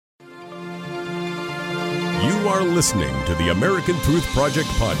You are listening to the American Truth Project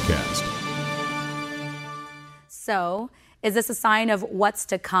podcast. So, is this a sign of what's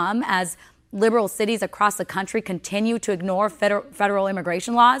to come as liberal cities across the country continue to ignore federal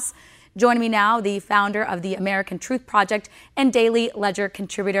immigration laws? Joining me now, the founder of the American Truth Project and Daily Ledger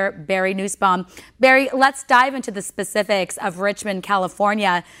contributor, Barry Nussbaum. Barry, let's dive into the specifics of Richmond,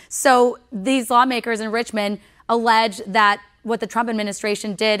 California. So these lawmakers in Richmond allege that what the Trump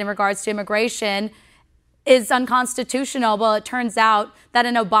administration did in regards to immigration is unconstitutional. Well, it turns out that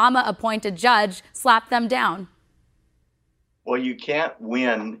an Obama-appointed judge slapped them down. Well, you can't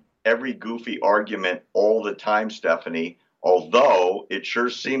win every goofy argument all the time, Stephanie, although it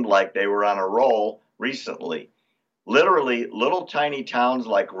sure seemed like they were on a roll recently. Literally, little tiny towns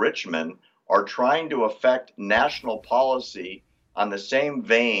like Richmond are trying to affect national policy on the same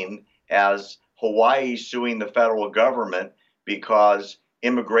vein as Hawaii suing the federal government because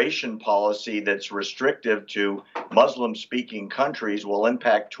immigration policy that's restrictive to Muslim-speaking countries will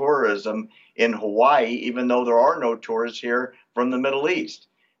impact tourism in Hawaii, even though there are no tourists here from the Middle East.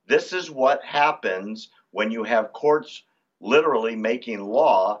 This is what happens when you have courts literally making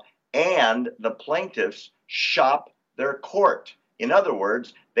law and the plaintiffs shop their court. In other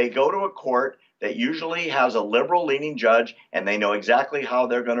words, they go to a court that usually has a liberal-leaning judge and they know exactly how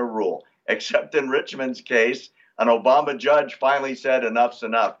they're going to rule. Except in Richmond's case, an Obama judge finally said, enough's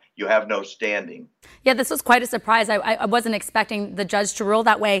enough. You have no standing. Yeah, this was quite a surprise. I wasn't expecting the judge to rule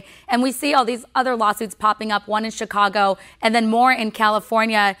that way. And we see all these other lawsuits popping up, one in Chicago and then more in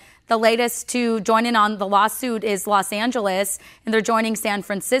California. The latest to join in on the lawsuit is Los Angeles, and they're joining San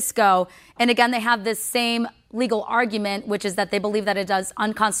Francisco. And again, they have this same legal argument, which is that they believe that it is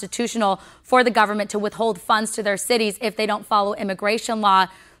unconstitutional for the government to withhold funds to their cities if they don't follow immigration law.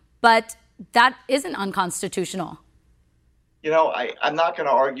 But that isn't unconstitutional. You know, I'm not going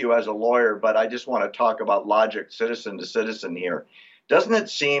to argue as a lawyer, but I just want to talk about logic, citizen to citizen here. Doesn't it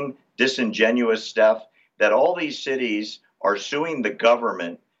seem disingenuous, Steph, that all these cities are suing the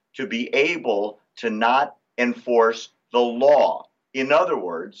government to be able to not enforce the law? In other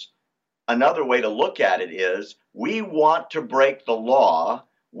words, another way to look at it is, we want to break the law.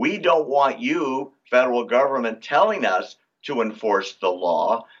 We don't want you, federal government, telling us to enforce the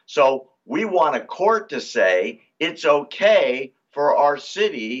law. So we want a court to say it's okay for our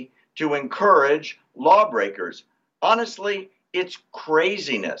city to encourage lawbreakers. Honestly, it's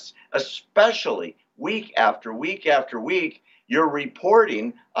craziness, especially week after week after week. You're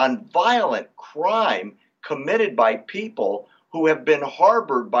reporting on violent crime committed by people who have been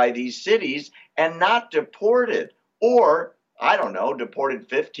harbored by these cities and not deported, or, I don't know, deported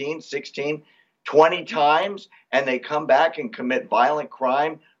 15, 16, 20 times, and they come back and commit violent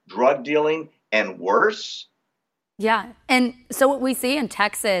crime, drug dealing, and worse. Yeah. And so what we see in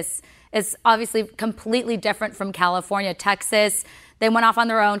Texas is obviously completely different from California. Texas, they went off on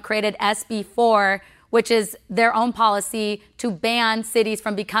their own, created SB4, which is their own policy to ban cities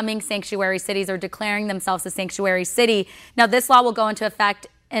from becoming sanctuary cities or declaring themselves a sanctuary city. Now, this law will go into effect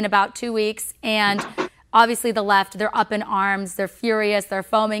in about 2 weeks. And obviously the left, they're up in arms. They're furious. They're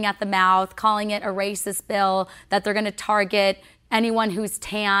foaming at the mouth, calling it a racist bill, that they're going to target anyone who's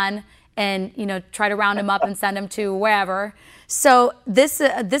tan and, you know, try to round them up and send them to wherever. So this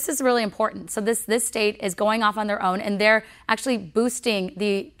is really important. So this state is going off on their own, and they're actually boosting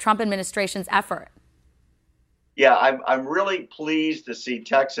the Trump administration's effort. Yeah, I'm really pleased to see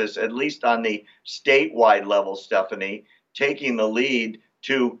Texas, at least on the statewide level, Stephanie, taking the lead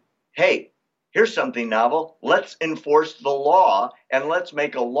to, hey, here's something novel. Let's enforce the law, and let's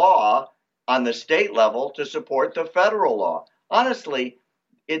make a law on the state level to support the federal law. Honestly,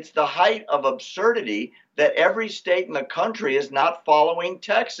 it's the height of absurdity that every state in the country is not following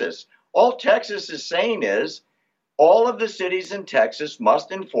Texas. All Texas is saying is all of the cities in Texas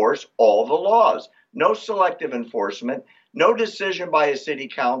must enforce all the laws. No selective enforcement, no decision by a city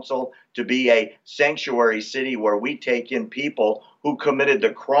council to be a sanctuary city where we take in people who committed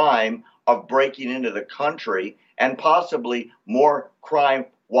the crime of breaking into the country and possibly more crime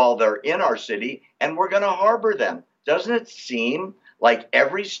while they're in our city, and we're going to harbor them. Doesn't it seem like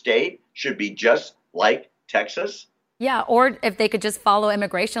every state should be just like Texas? Yeah, or if they could just follow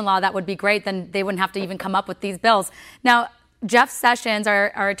immigration law, that would be great. Then they wouldn't have to even come up with these bills. Now, Jeff Sessions,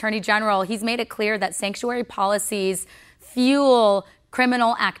 our Attorney General, he's made it clear that sanctuary policies fuel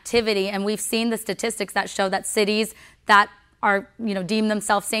criminal activity. And we've seen the statistics that show that cities that are, deem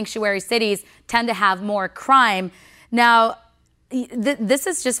themselves sanctuary cities tend to have more crime. Now, this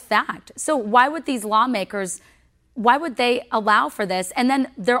is just fact. So why would these lawmakers, why would they allow for this? And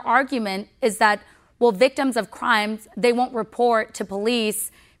then their argument is that, well, victims of crimes, they won't report to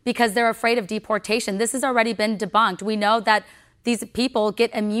police because they're afraid of deportation. This has already been debunked. We know that these people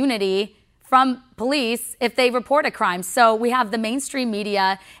get immunity from police if they report a crime. So we have the mainstream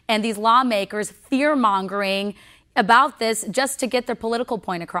media and these lawmakers fear-mongering about this just to get their political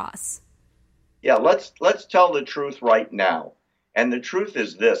point across. Yeah, let's tell the truth right now. And the truth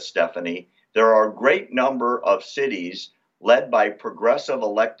is this, Stephanie. There are a great number of cities led by progressive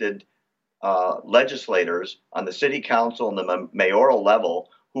elected legislators on the city council and the mayoral level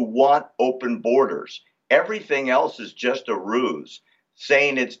who want open borders. Everything else is just a ruse,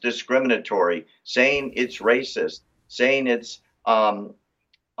 saying it's discriminatory, saying it's racist, saying it's an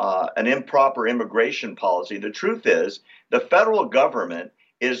improper immigration policy. The truth is, the federal government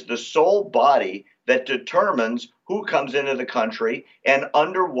is the sole body that determines who comes into the country and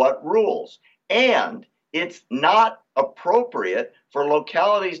under what rules. And it's not appropriate for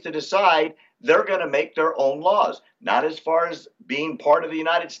localities to decide they're going to make their own laws. Not as far as being part of the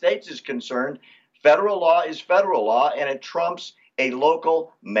United States is concerned. Federal law is federal law, and it trumps a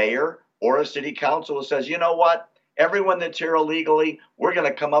local mayor or a city council who says, you know what, everyone that's here illegally, we're going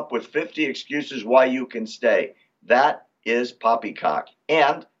to come up with 50 excuses why you can stay. That is poppycock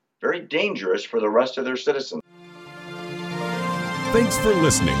and very dangerous for the rest of their citizens. Thanks for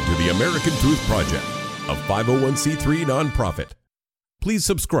listening to the American Truth Project, a 501c3 nonprofit. Please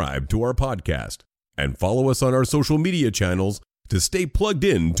subscribe to our podcast and follow us on our social media channels to stay plugged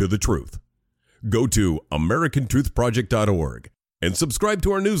in to the truth. Go to americantruthproject.org and subscribe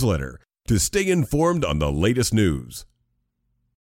to our newsletter to stay informed on the latest news.